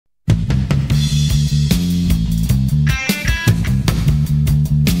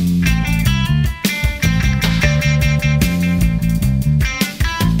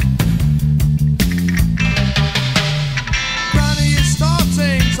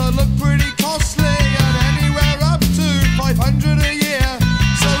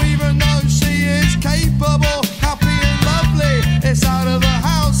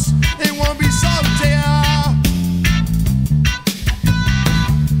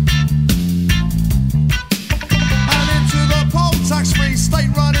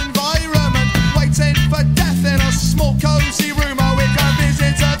state-run environment, waiting for death in a small cozy room. Oh, we can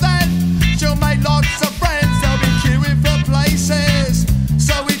visit her then. She'll make lots of friends. They'll be queuing for places,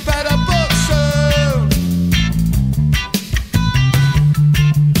 so we'd better book soon.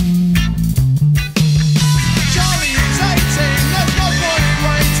 Charlie is 18. There's no point in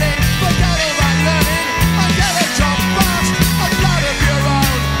waiting. Forget all that learning and get a job fast. A blood of your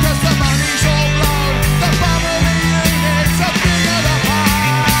own, 'cause the money's all blown. The family unit's a bigger the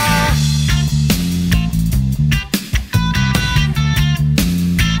pie.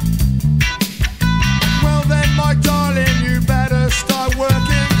 Well then, my darling, you better start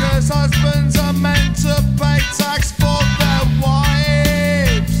working, 'cause husbands are meant to pay tax for their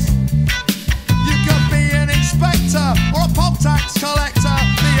wives. You could be an inspector or a pop tax collector.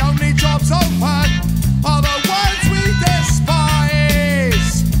 The only jobs open are the ones we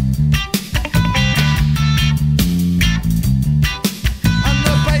despise. And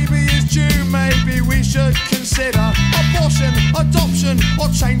the baby is due, maybe we should consider abortion, adoption, or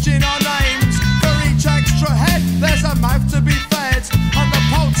changing our names. For each extra head, there's a mouth to be fed, and the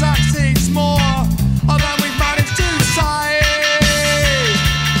poll tax eats more than we've managed to save.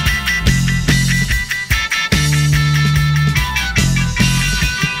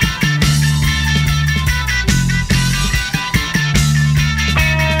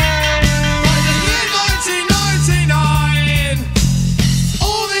 By the year 1999,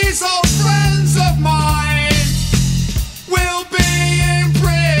 all these old friends of mine will be in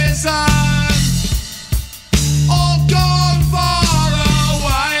prison or gone far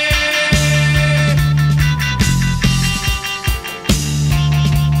away.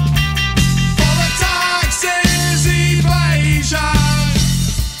 For the taxes evasion,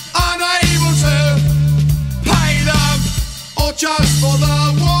 unable to pay them, or just for the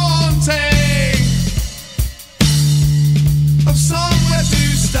wanting of somewhere to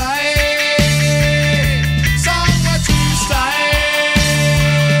stay. Somewhere to stay.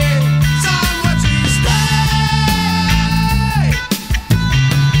 Somewhere to stay.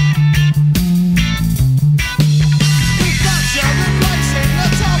 We've got you replacing the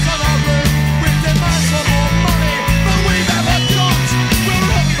tiles on our roof with demands for more money than we've ever got. We'll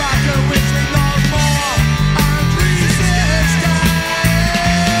look back and wish we loved more and resist it.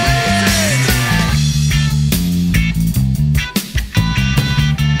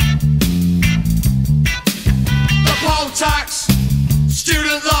 The poll tax